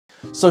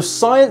So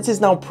science is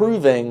now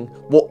proving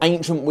what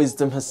ancient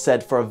wisdom has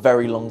said for a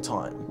very long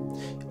time.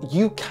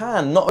 You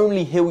can not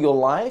only heal your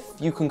life,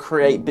 you can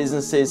create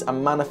businesses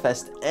and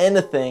manifest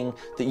anything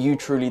that you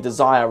truly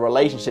desire: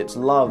 relationships,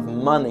 love,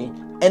 money,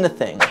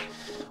 anything.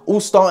 All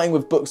starting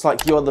with books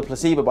like You Are the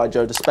Placebo by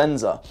Joe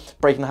Dispenza,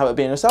 Breaking the Habit of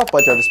Being Yourself by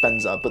Joe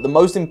Dispenza. But the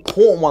most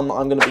important one that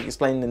I'm going to be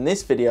explaining in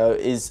this video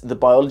is The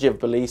Biology of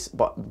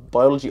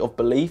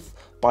Belief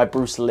by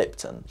Bruce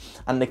Lipton,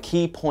 and the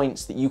key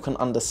points that you can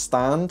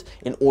understand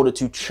in order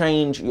to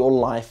change your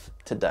life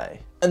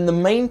today. And the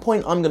main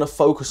point I'm going to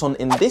focus on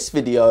in this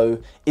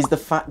video is the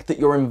fact that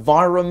your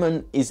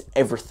environment is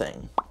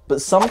everything.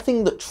 But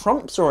something that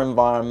trumps your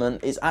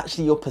environment is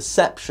actually your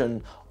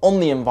perception on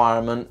the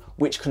environment,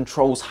 which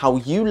controls how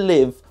you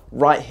live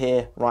right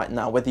here, right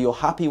now. Whether you're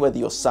happy, whether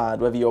you're sad,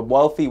 whether you're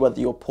wealthy,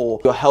 whether you're poor,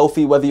 you're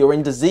healthy, whether you're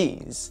in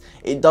disease.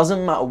 It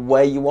doesn't matter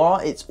where you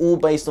are, it's all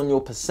based on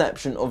your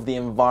perception of the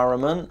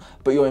environment,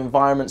 but your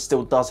environment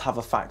still does have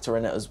a factor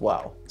in it as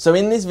well. So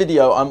in this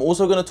video, I'm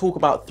also going to talk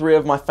about 3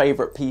 of my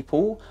favorite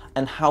people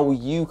and how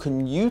you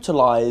can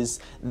utilize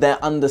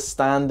their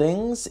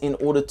understandings in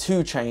order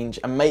to change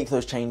and make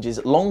those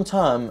changes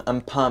long-term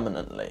and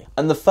permanently.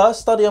 And the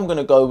first study I'm going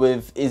to go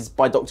with is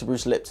by Dr.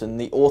 Bruce Lipton,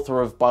 the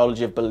author of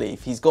Biology of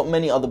Belief. He's got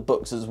many other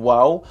books as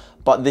well,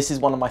 but this is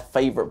one of my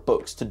favorite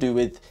books to do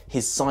with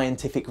his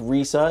scientific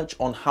research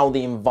on how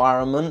the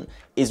environment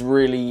is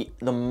really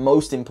the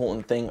most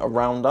important thing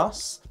around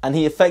us. And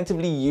he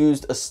effectively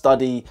used a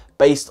study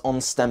based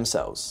on stem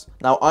cells.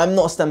 Now, I'm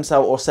not a stem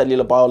cell or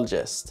cellular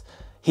biologist.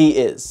 He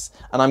is,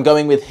 and I'm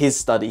going with his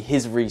study,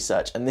 his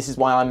research, and this is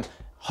why I'm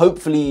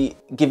hopefully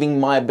giving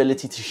my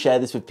ability to share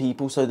this with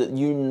people so that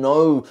you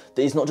know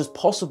that it's not just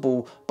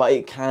possible, but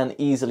it can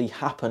easily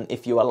happen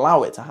if you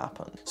allow it to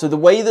happen. So the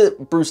way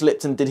that Bruce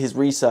Lipton did his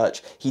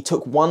research, he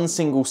took one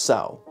single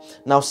cell.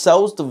 Now,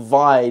 cells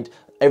divide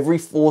every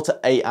 4 to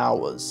 8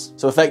 hours.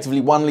 So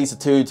effectively 1 leads to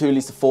 2, 2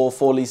 leads to 4,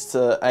 4 leads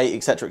to 8,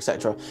 etc.,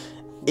 etc.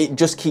 It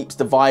just keeps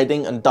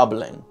dividing and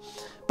doubling.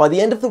 By the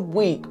end of the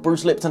week,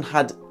 Bruce Lipton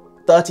had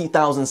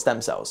 30,000 stem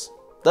cells,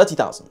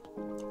 30,000,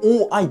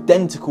 all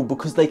identical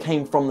because they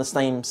came from the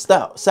same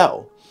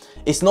cell.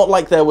 It's not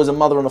like there was a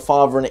mother and a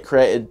father and it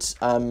created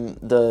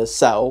the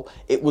cell.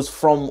 It was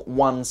from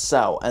one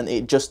cell and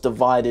it just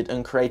divided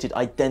and created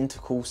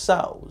identical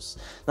cells.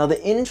 Now,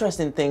 the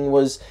interesting thing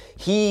was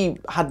he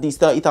had these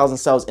 30,000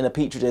 cells in a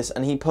petri dish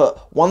and he put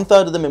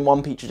 1/3 of them in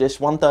one petri dish,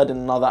 1/3 in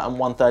another, and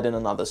 1/3 in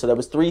another. So there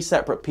was 3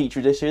 separate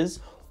petri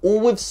dishes, all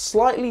with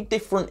slightly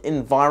different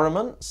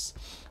environments.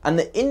 And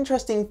the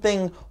interesting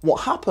thing,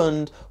 what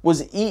happened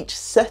was each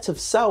set of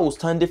cells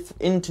turned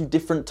into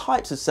different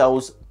types of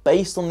cells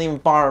based on the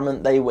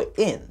environment they were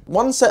in.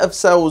 One set of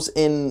cells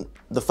in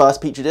the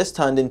first petri dish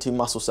turned into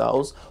muscle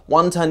cells,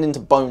 one turned into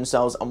bone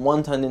cells, and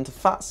one turned into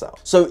fat cells.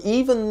 So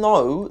even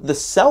though the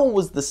cell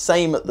was the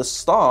same at the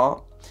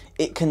start,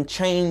 it can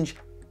change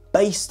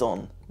based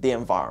on the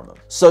environment.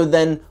 So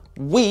then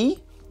we,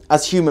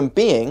 as human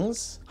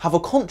beings, have a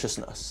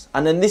consciousness.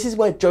 And then this is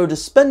where Joe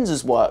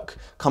Dispenza's work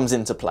comes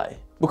into play.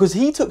 Because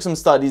he took some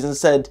studies and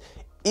said,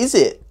 is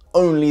it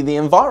only the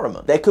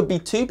environment? There could be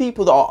 2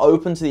 people that are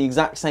open to the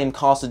exact same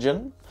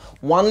carcinogen.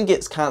 One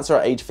gets cancer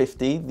at age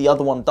 50, the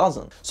other one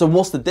doesn't. So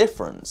what's the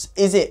difference?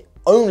 Is it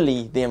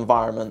only the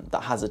environment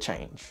that has a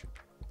change?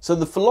 So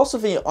the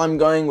philosophy I'm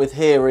going with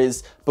here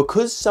is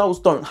because cells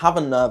don't have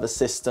a nervous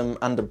system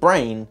and a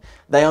brain,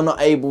 they are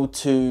not able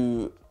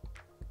to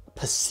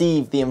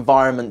perceive the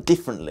environment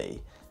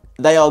differently.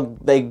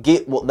 They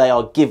get what they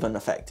are given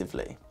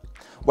effectively.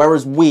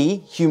 Whereas we,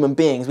 human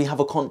beings, we have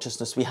a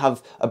consciousness, we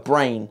have a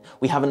brain,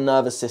 we have a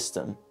nervous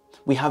system.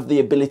 We have the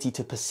ability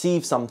to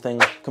perceive something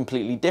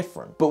completely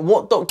different. But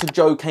what Dr.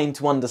 Joe came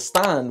to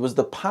understand was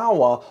the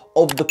power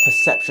of the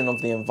perception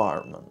of the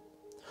environment.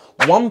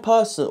 One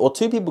person or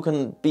 2 people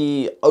can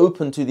be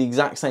open to the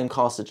exact same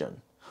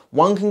carcinogen.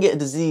 One can get a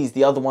disease,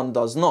 the other one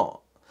does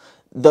not.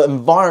 The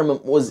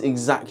environment was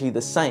exactly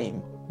the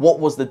same. What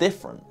was the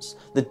difference?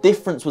 The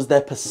difference was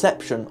their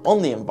perception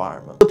on the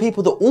environment. The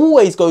people that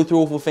always go through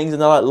awful things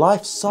and they're like,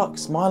 life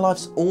sucks, my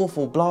life's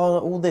awful, blah,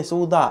 all this,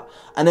 all that.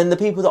 And then the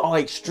people that are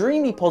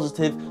extremely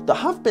positive, that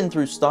have been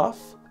through stuff,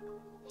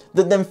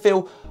 that then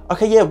feel,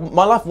 okay, yeah,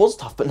 my life was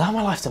tough, but now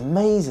my life's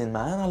amazing,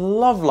 man. I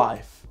love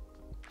life.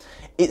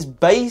 It's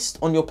based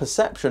on your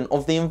perception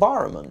of the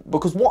environment,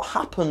 because what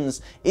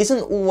happens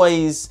isn't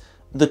always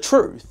the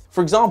truth.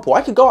 For example,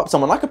 I could go up to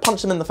someone, I could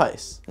punch them in the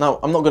face. Now,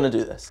 I'm not going to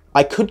do this.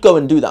 I could go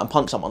and do that and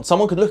punch someone.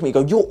 Someone could look at me and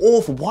go, you're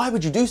awful, why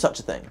would you do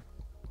such a thing?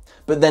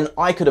 But then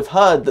I could have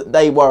heard that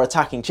they were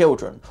attacking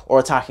children or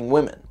attacking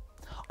women.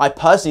 I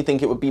personally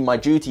think it would be my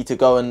duty to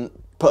go and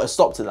put a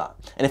stop to that.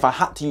 And if I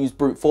had to use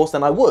brute force,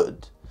 then I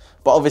would.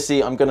 But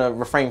obviously, I'm going to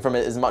refrain from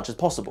it as much as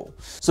possible.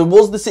 So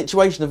was the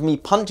situation of me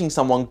punching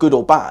someone good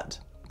or bad?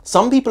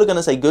 Some people are going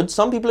to say good,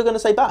 some people are going to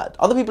say bad.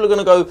 Other people are going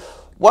to go,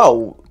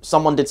 well,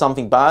 someone did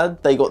something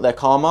bad, they got their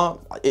karma,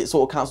 it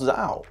sort of cancels it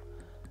out.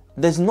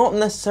 There's not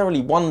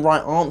necessarily one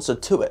right answer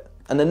to it.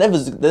 And there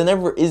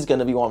never is going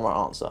to be one right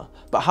answer.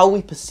 But how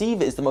we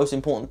perceive it is the most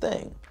important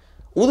thing.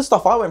 All the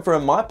stuff I went through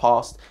in my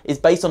past is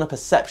based on a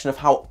perception of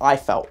how I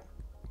felt,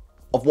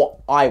 of what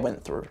I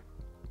went through.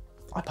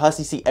 I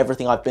personally see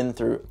everything I've been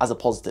through as a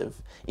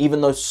positive,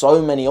 even though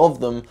so many of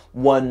them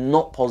were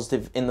not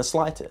positive in the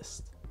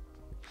slightest.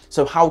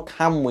 So how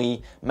can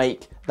we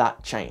make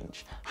that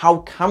change? How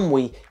can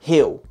we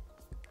heal,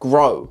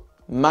 grow,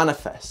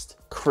 manifest,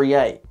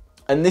 create?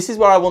 And this is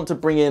where I want to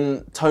bring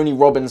in Tony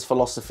Robbins'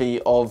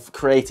 philosophy of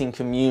creating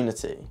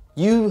community.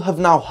 You have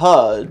now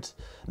heard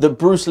that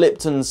Bruce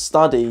Lipton's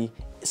study,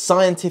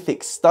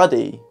 scientific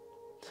study,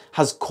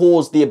 has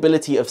caused the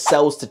ability of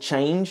cells to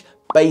change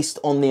based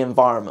on the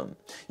environment.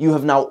 You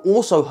have now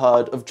also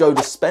heard of Joe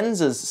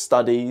Dispenza's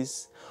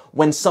studies.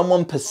 When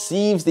someone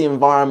perceives the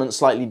environment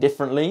slightly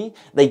differently,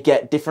 they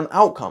get different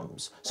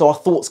outcomes. So our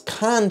thoughts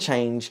can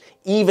change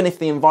even if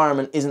the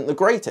environment isn't the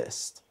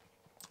greatest.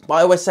 But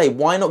I always say,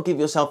 why not give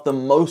yourself the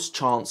most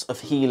chance of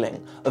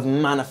healing, of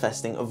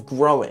manifesting, of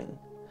growing,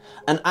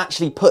 and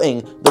actually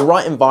putting the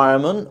right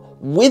environment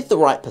with the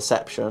right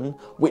perception,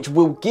 which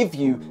will give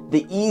you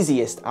the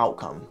easiest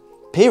outcome.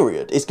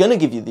 Period. It's going to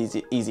give you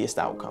the easiest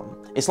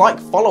outcome. It's like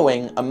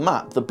following a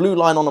map, the blue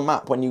line on a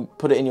map when you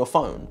put it in your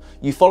phone.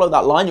 You follow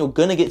that line, you're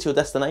going to get to your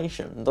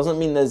destination. It doesn't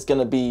mean there's going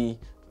to be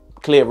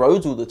clear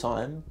roads all the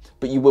time,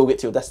 but you will get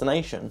to your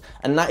destination.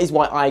 And that is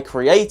why I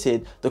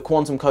created the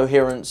Quantum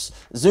Coherence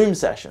Zoom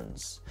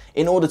sessions,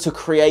 in order to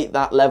create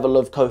that level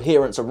of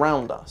coherence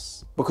around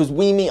us. Because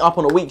we meet up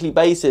on a weekly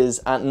basis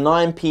at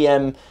 9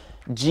 p.m.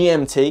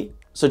 GMT,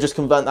 so just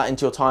convert that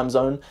into your time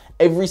zone,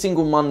 every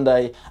single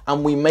Monday,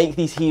 and we make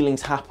these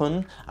healings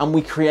happen, and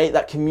we create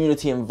that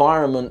community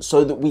environment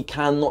so that we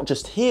can not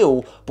just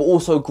heal, but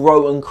also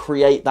grow and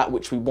create that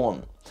which we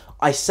want.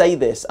 I say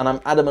this, and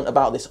I'm adamant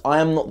about this, I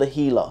am not the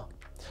healer.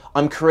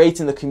 I'm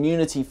creating the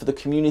community for the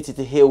community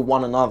to heal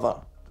one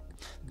another.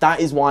 That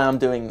is why I'm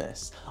doing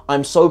this.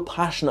 I'm so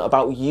passionate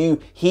about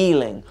you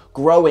healing,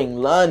 growing,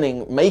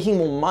 learning, making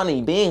more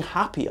money, being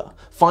happier,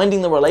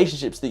 finding the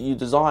relationships that you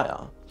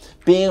desire,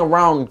 being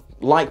around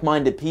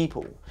like-minded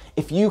people.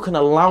 If you can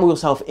allow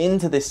yourself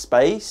into this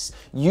space,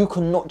 you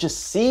can not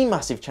just see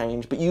massive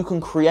change, but you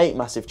can create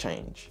massive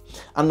change.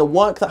 And the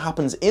work that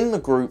happens in the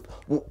group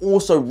will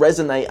also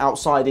resonate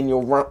outside in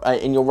your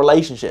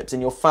relationships,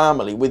 in your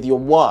family, with your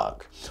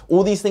work.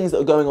 All these things that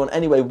are going on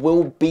anyway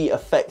will be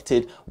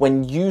affected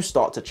when you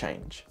start to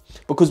change.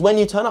 Because when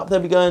you turn up, they'll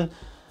be going,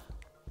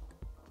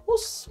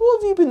 what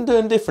have you been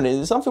doing different? Is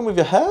it something with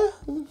your hair?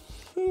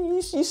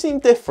 You seem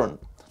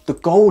different. The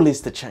goal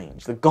is to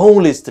change. The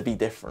goal is to be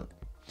different.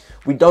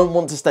 We don't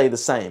want to stay the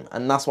same,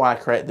 and that's why I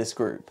created this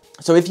group.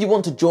 So if you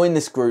want to join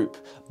this group,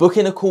 book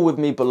in a call with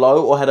me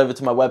below or head over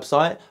to my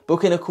website,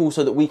 book in a call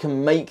so that we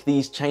can make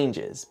these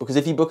changes. Because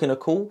if you book in a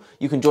call,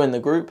 you can join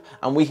the group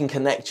and we can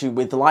connect you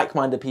with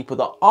like-minded people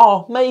that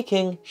are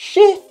making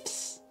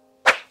shifts.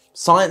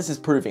 Science is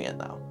proving it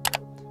now.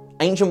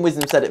 Ancient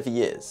wisdom said it for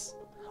years.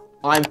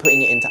 I'm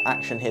putting it into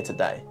action here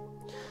today.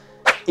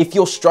 If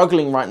you're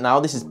struggling right now,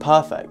 this is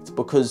perfect,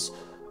 because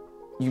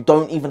you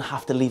don't even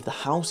have to leave the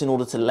house in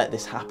order to let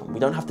this happen. We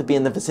don't have to be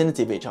in the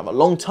vicinity of each other.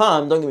 Long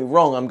term, don't get me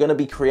wrong, I'm going to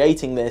be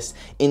creating this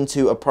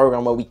into a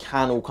program where we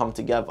can all come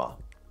together.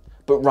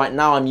 But right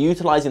now I'm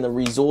utilizing the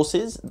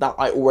resources that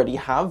I already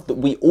have, that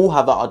we all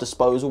have at our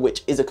disposal,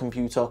 which is a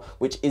computer,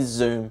 which is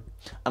Zoom,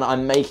 and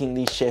I'm making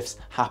these shifts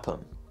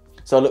happen.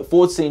 So I look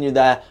forward to seeing you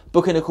there.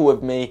 Book in a call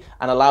with me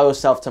and allow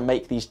yourself to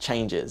make these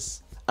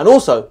changes. And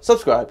also,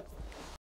 subscribe.